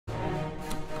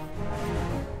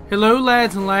Hello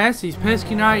lads and lassies,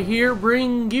 Pesky Knight here,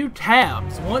 bringing you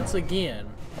tabs once again.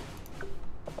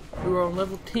 We were on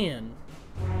level 10.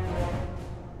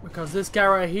 Because this guy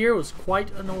right here was quite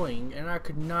annoying and I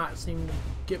could not seem to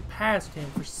get past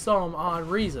him for some odd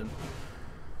reason.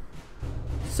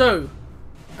 So,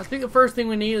 I think the first thing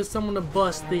we need is someone to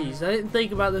bust these. I didn't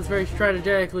think about this very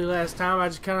strategically last time, I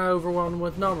just kind of overwhelmed them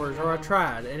with numbers, or I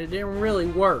tried, and it didn't really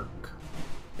work.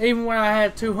 Even when I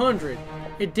had 200,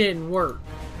 it didn't work.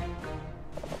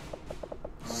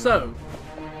 So,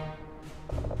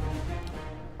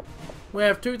 we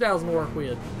have 2,000 to work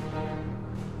with.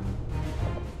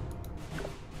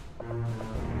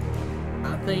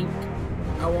 I think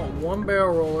I want one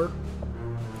barrel roller.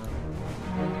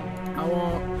 I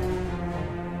want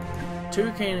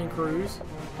 2 cannon crews.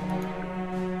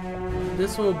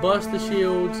 This will bust the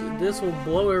shields. This will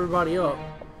blow everybody up.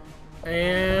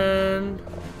 And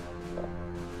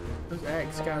those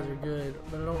axe guys are good,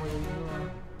 but I don't really want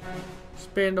to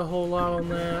spend a whole lot on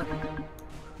that.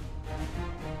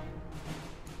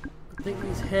 I think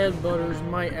these headbutters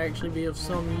might actually be of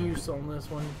some use on this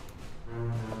one.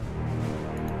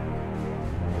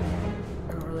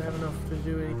 I don't really have enough to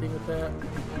do anything with that.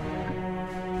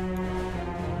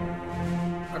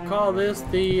 I call this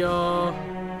the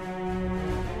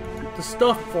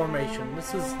stuff formation.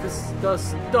 This is the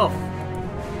stuff.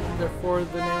 Therefore,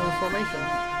 the name of the formation.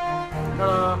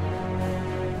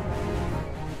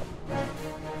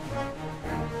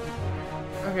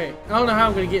 Okay, I don't know how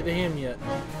I'm gonna get to him yet.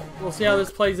 We'll see how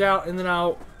this plays out, and then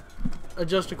I'll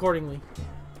adjust accordingly.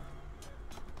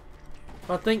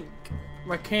 I think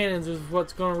my cannons is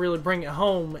what's gonna really bring it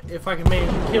home if I can manage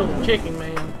to kill the chicken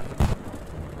man.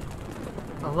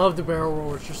 I love the barrel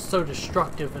roller, it's just so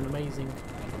destructive and amazing.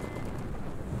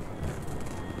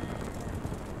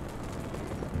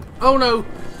 Oh no!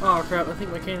 Oh crap, I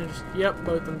think my cannon just, yep,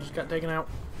 both of them just got taken out.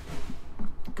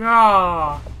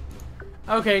 Gah!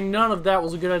 Okay, none of that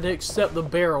was a good idea except the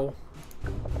barrel.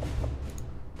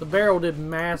 The barrel did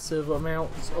massive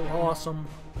amounts of awesome.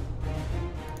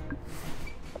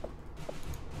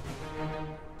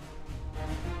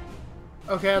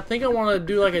 Okay, I think I want to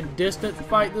do like a distance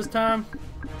fight this time.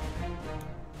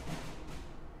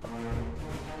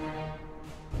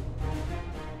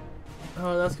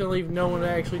 Oh, that's gonna leave no one to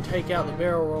actually take out the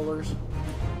barrel rollers.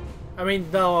 I mean,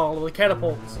 the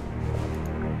catapults.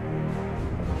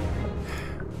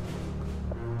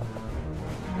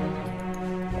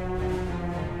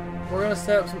 We're gonna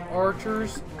set up some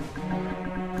archers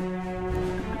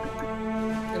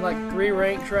in like 3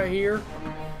 ranks right here.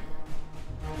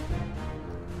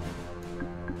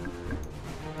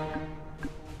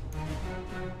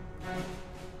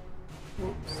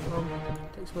 Whoops,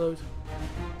 take some of those.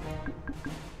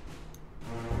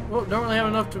 Well, don't really have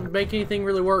enough to make anything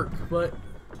really work, but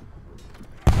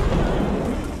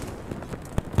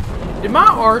did my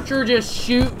archer just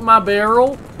shoot my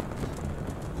barrel?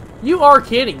 You are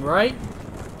kidding, right?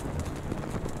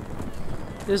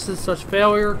 This is such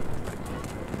failure.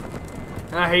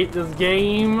 I hate this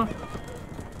game.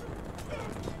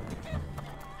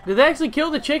 Did they actually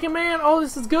kill the chicken man? Oh,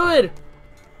 this is good.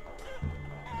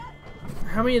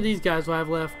 How many of these guys do I have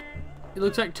left? It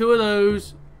looks like 2 of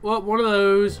those. Well, 1 of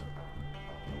those.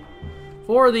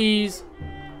 4 of these.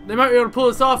 They might be able to pull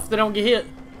this off if they don't get hit.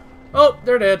 Oh,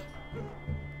 they're dead.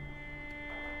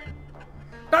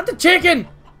 Not the chicken!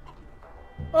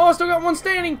 Oh, I still got 1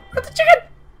 standing. Not the chicken!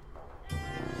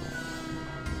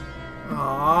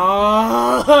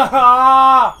 Ah!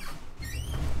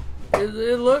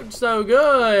 It looked so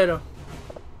good.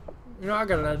 You know, I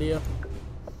got an idea.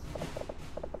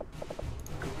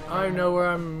 I know where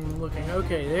I'm looking.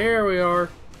 Okay, there we are.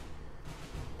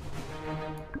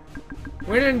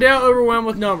 When in doubt, overwhelmed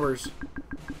with numbers.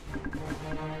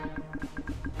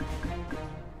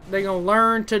 They gonna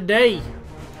learn today.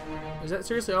 Is that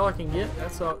seriously all I can get?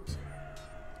 That sucks.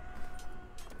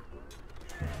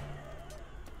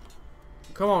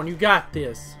 Come on, you got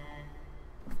this.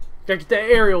 Gotta get that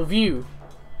aerial view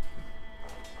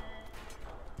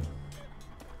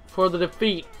for the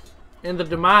defeat and the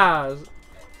demise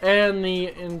and the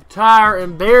entire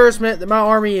embarrassment that my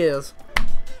army is.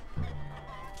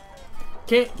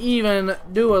 Can't even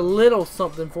do a little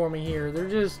something for me here. They're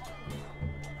just...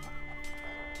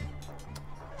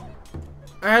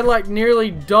 I had like nearly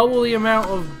double the amount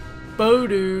of bow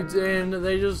dudes and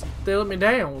they let me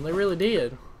down. They really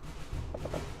did.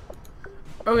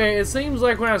 Okay, it seems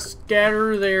like when I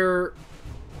scatter their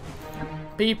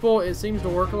people, it seems to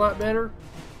work a lot better.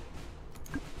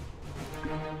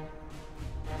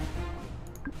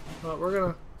 But we're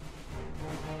gonna...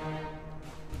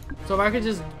 So if I could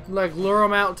just like lure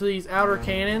them out to these outer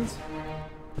cannons,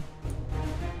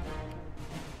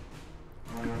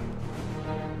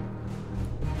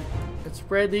 Let's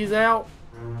spread these out.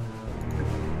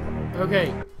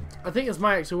 Okay. I think this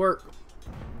might actually work.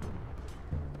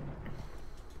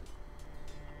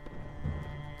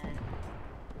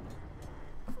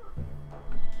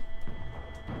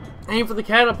 Aim for the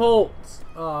catapults.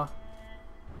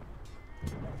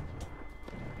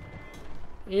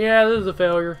 Yeah, this is a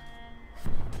failure.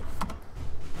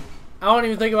 I don't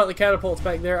even think about the catapults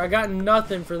back there. I got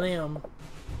nothing for them.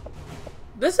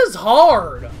 This is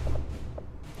hard.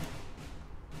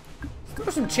 Let's go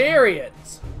for some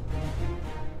chariots.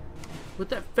 With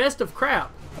that festive crap.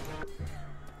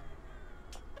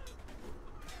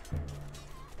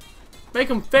 Make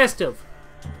them festive.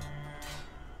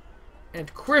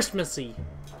 And Christmassy.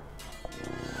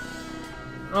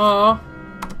 I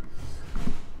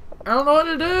don't know what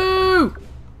to do.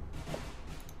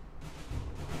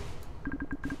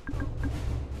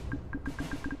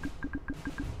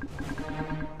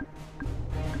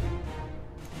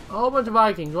 A whole bunch of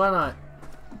Vikings, why not?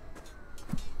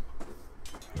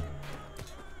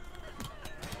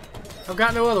 I've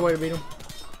got no other way to beat them.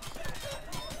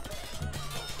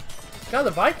 God,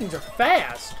 the Vikings are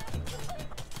fast.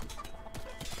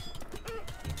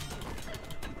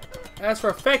 As for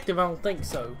effective, I don't think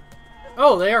so.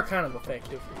 Oh, they are kind of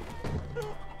effective.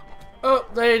 Oh,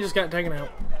 they just got taken out.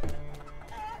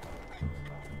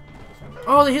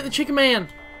 Oh, they hit the chicken man.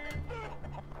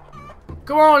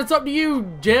 Come on, it's up to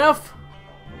you, Jeff.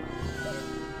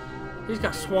 He's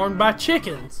got swarmed by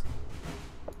chickens.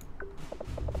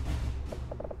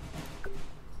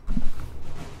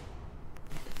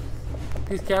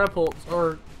 These catapults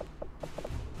are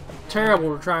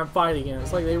terrible to try and fight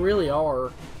against. Like, they really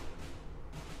are.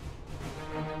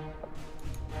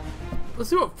 Let's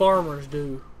see what farmers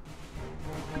do.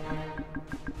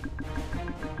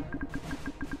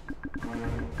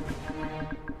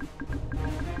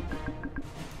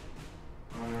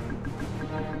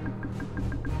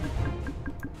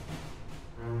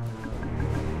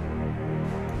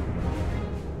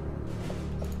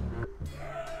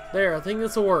 There, I think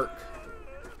this will work.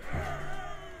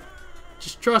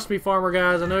 Just trust me, farmer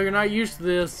guys. I know you're not used to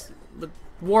this, but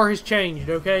war has changed,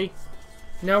 okay?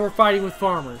 Now we're fighting with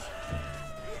farmers.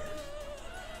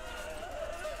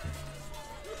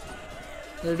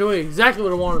 They're doing exactly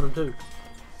what I wanted them to.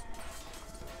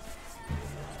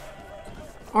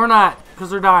 Or not,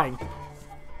 because they're dying.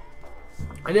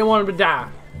 I didn't want them to die.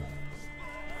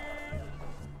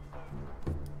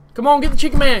 Come on, get the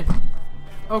chicken man!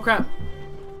 Oh crap.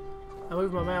 I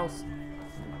moved my mouse.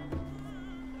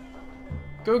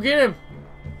 Go get him!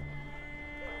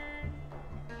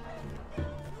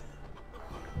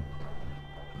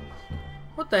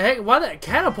 What the heck? Why did that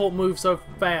catapult move so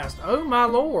fast? Oh my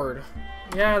lord.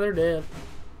 Yeah, they're dead.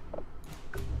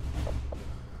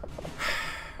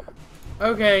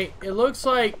 Okay, it looks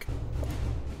like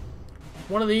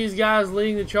one of these guys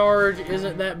leading the charge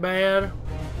isn't that bad.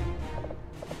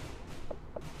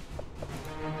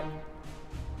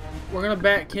 We're gonna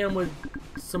back him with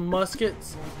some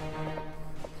muskets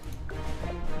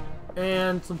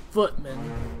and some footmen.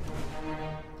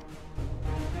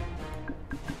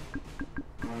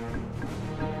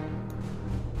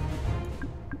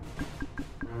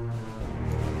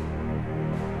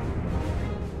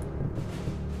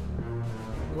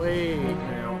 Wait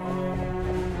now.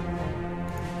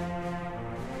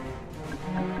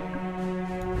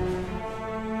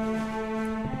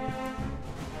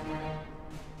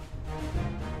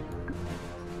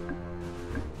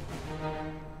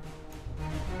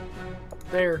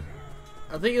 There.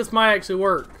 I think this might actually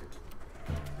work.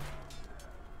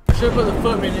 I should put the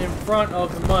footmen in front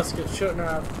of the muskets, shouldn't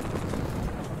I?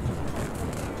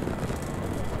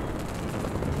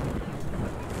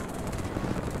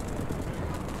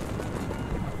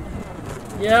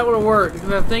 Yeah, that would have worked,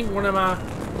 because I think one of my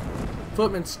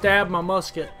footmen stabbed my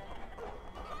musket.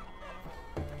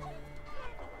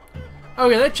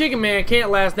 Okay, that chicken man can't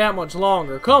last that much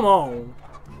longer. Come on.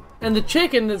 And the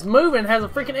chicken that's moving has a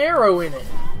freaking arrow in it.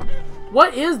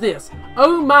 What is this?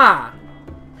 Oh my.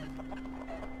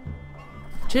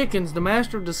 Chicken's the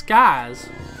master of disguise.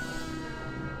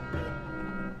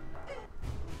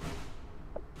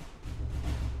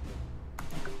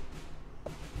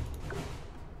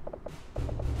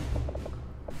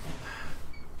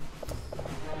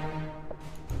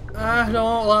 I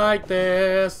don't like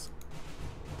this.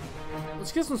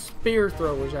 Let's get some spear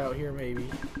throwers out here, maybe.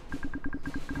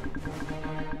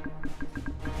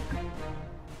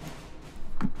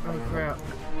 Oh crap.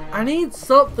 I need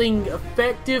something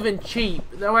effective and cheap.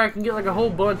 That way I can get like a whole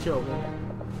bunch of them.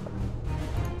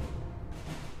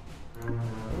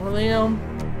 One of them.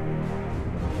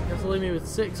 That's leave me with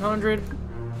 600.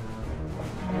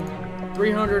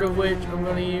 300 of which I'm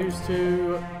going to use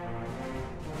to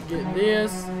get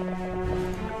this.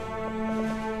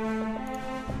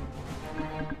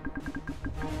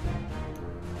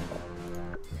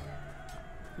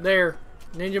 There.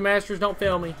 Ninja Masters, don't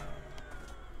fail me.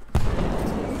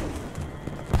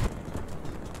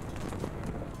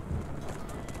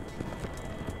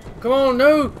 Come on,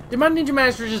 no! Did my Ninja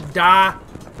Master just die?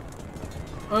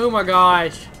 Oh my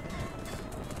gosh.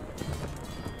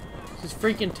 This is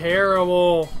freaking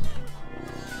terrible.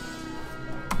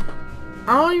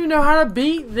 I don't even know how to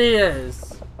beat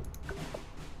this.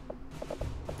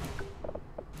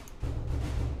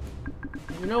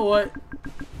 You know what?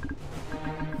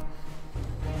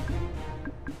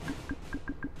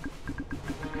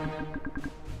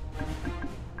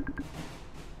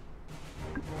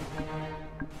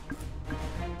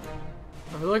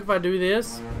 I feel like if I do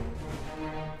this,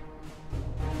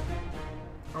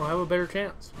 I'll have a better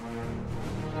chance.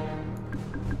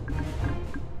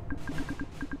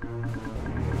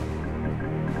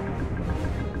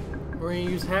 We're going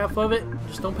to use half of it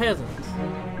just on peasants.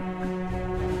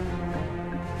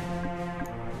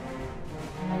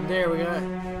 There we got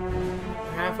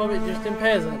half of it just in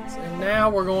peasants. And now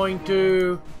we're going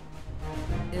to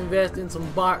invest in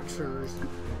some boxers.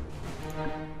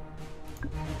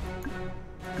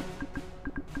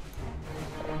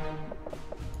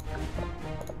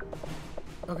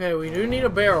 Okay, we do need a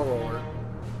barrel roller.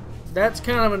 That's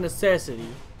kind of a necessity.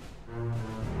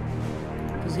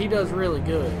 Because he does really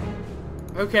good.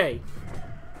 Okay.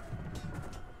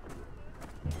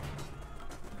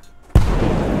 I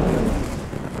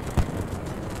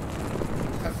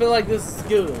feel like this is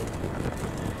good.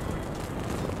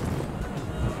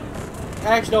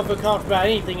 I actually don't feel confident about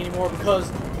anything anymore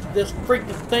because this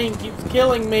freaking thing keeps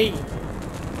killing me.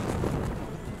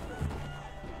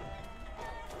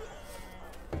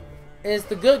 And it's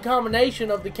the good combination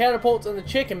of the catapults and the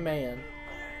chicken man.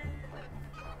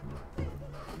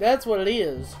 That's what it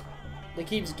is that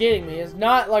keeps getting me. It's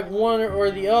not like one or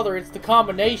the other, it's the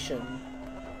combination.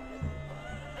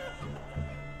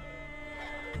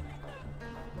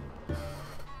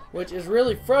 Which is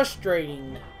really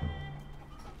frustrating.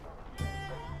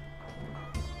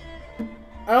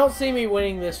 I don't see me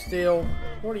winning this still.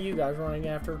 What are you guys running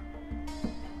after?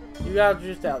 You guys are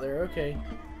just out there, okay.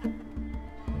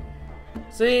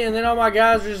 See, and then all my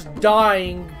guys are just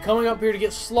dying, coming up here to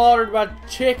get slaughtered by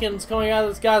chickens coming out of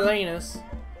this guy's anus.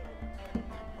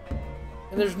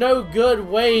 And there's no good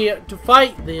way to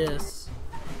fight this.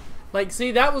 Like,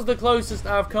 see, that was the closest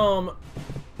I've come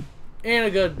in a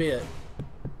good bit.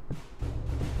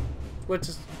 Which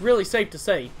is really safe to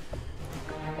say.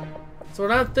 So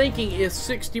what I'm thinking is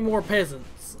 60 more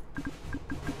peasants.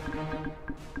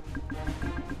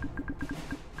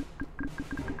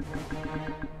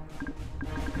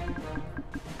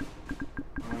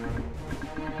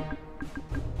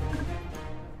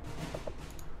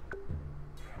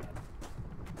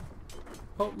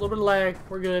 Oh, a little bit of lag.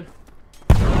 We're good.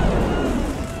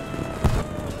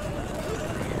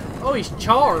 Oh, he's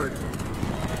charred.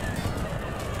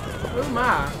 Oh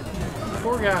my.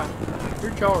 Poor guy.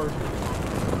 You're charred.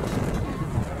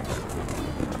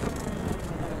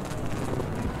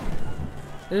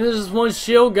 And this is one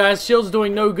shield, guys. Shield's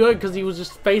doing no good because he was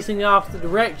just facing the opposite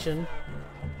direction.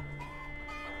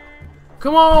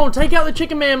 Come on, take out the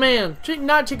Chicken Man.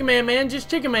 Not Chicken Man, just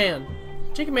Chicken Man.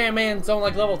 Chicken Man's on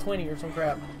like level 20 or some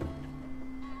crap.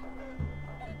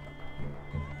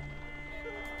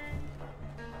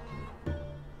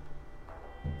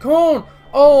 Come on!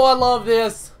 Oh, I love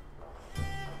this.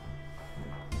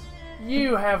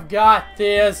 You have got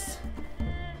this.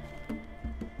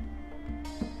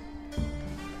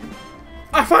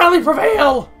 I finally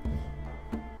prevail!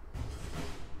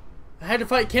 I had to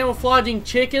fight camouflaging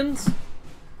chickens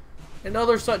and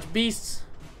other such beasts.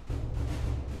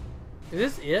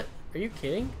 Is this it? Are you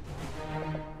kidding?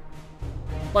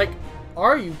 Like,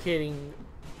 are you kidding?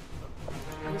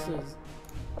 This is...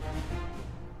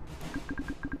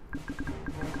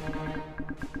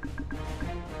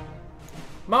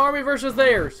 My army versus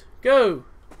theirs. Go!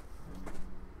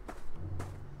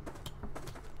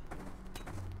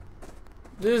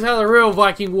 This is how the real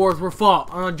Viking wars were fought.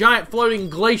 On a giant floating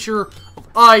glacier of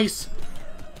ice.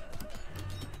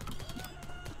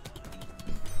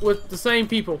 With the same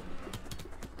people.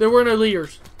 There were no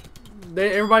leaders.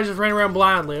 Everybody just ran around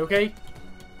blindly, okay?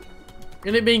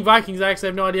 And it being Vikings, I actually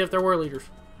have no idea if there were leaders.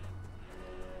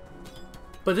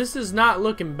 But this is not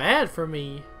looking bad for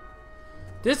me.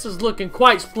 This is looking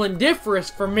quite splendiferous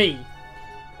for me.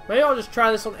 Maybe I'll just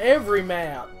try this on every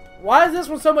map. Why is this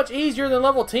one so much easier than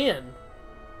level 10?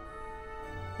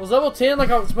 Was level 10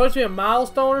 like I was supposed to be a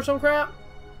milestone or some crap?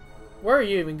 Where are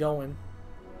you even going?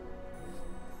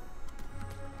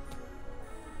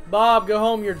 Bob, go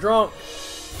home, you're drunk.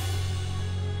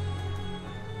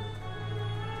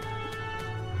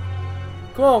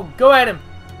 Come on, go at him.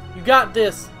 You got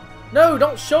this. No,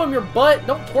 don't show him your butt.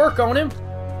 Don't twerk on him.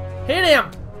 Hit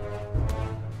him.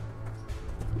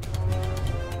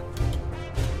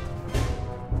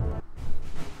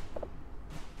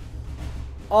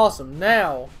 Awesome.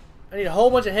 Now, I need a whole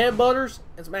bunch of headbutters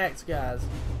and some axe guys.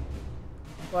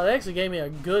 Well, they actually gave me a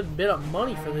good bit of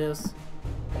money for this.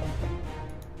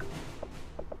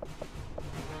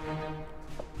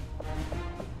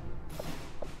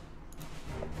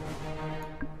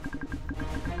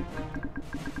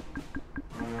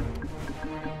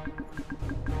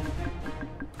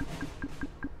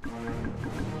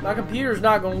 My computer's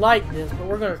not going to like this, but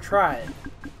we're going to try it.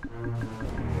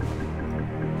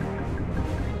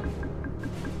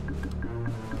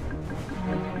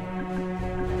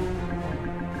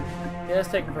 Yeah, it's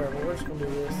taking forever. We're just going to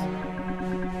do this.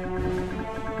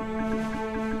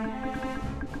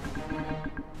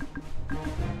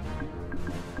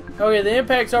 Okay, the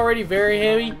impact's already very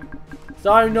heavy,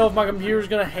 so I don't even know if my computer's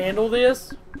going to handle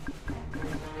this.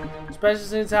 Especially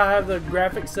since I have the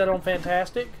graphics set on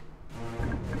fantastic.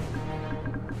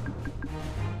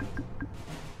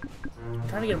 I'm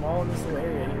trying to get them all in this little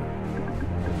area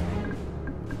here.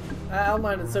 I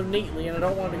outlined it so neatly and I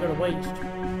don't want it to go to waste.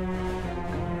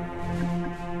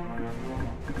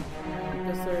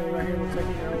 This area right here looks like,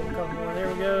 you know, a couple more. There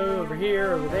we go. Over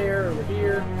here, over there, over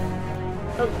here.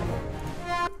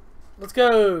 Oh. Let's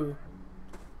go.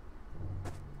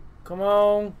 Come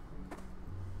on.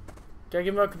 Gotta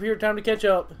give my computer time to catch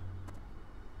up.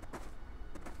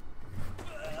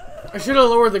 I should have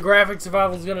lowered the graphics if I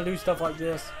was gonna do stuff like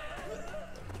this.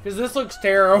 Because this looks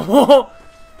terrible.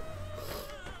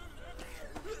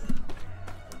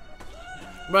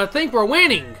 But I think we're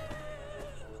winning.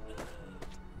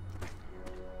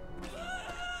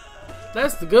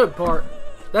 That's the good part.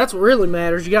 That's what really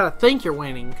matters. You gotta think you're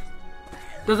winning.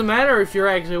 Doesn't matter if you're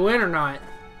actually winning or not.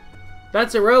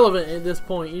 That's irrelevant at this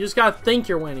point. You just gotta think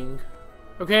you're winning.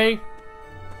 Okay?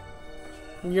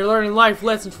 And you're learning life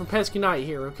lessons from Pesky Knight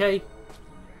here, okay?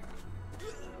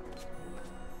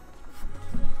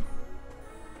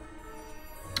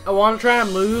 I want to try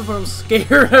and move, but I'm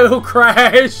scared it'll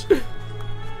crash. This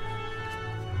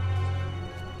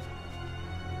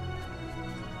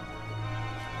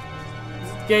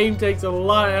game takes a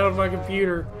lot out of my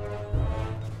computer.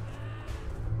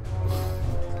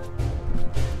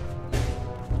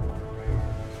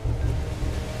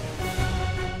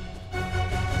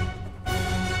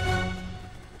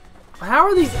 How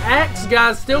are these axe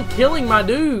guys still killing my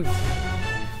dudes?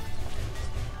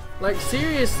 Like,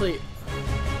 seriously.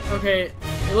 Okay,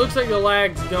 it looks like the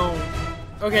lag's gone.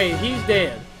 Okay, he's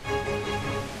dead.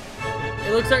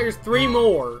 It looks like there's 3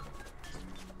 more.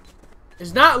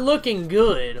 It's not looking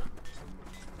good.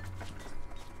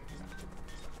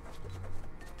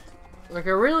 Like,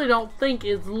 I really don't think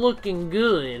it's looking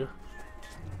good.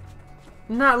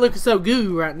 Not looking so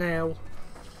good right now.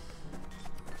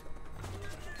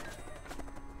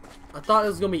 I thought it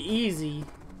was gonna be easy.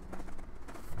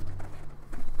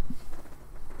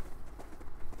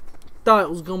 Thought it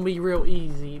was gonna be real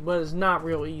easy, but it's not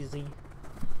real easy.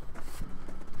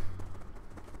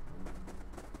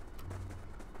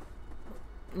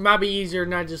 It might be easier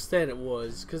than I just said it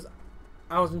was, because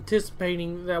I was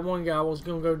anticipating that one guy was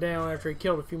gonna go down after he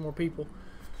killed a few more people.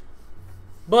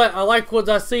 But I like what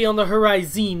I see on the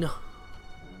horizon.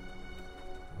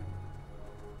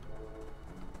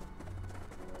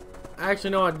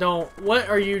 Actually, no, I don't. What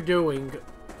are you doing?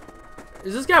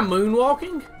 Is this guy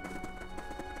moonwalking?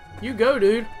 You go,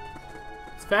 dude.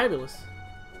 It's fabulous.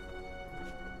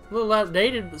 A little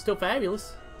outdated, but still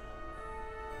fabulous.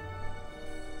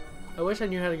 I wish I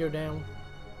knew how to go down.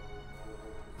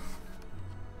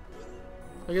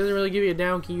 It doesn't really give you a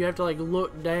down key. You have to, like,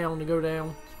 look down to go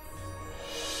down.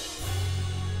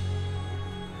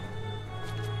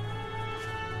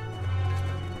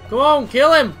 Come on,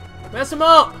 kill him! Mess him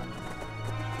up!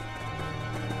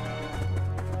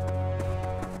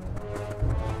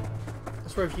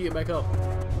 I swear if you get back up.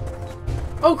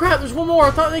 Oh crap, there's one more.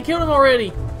 I thought they killed him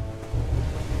already.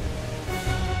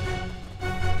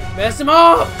 Mess him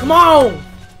up! Come on!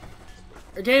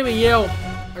 It gave me a yell.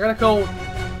 I got a cold.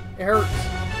 It hurts.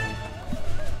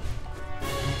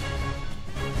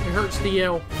 It hurts to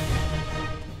yell.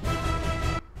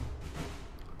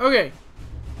 Okay.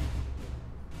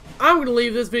 I'm going to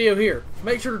leave this video here.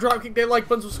 Make sure to drop kick that like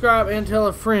button, subscribe, and tell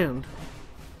a friend.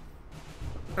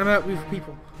 I'm out with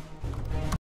people.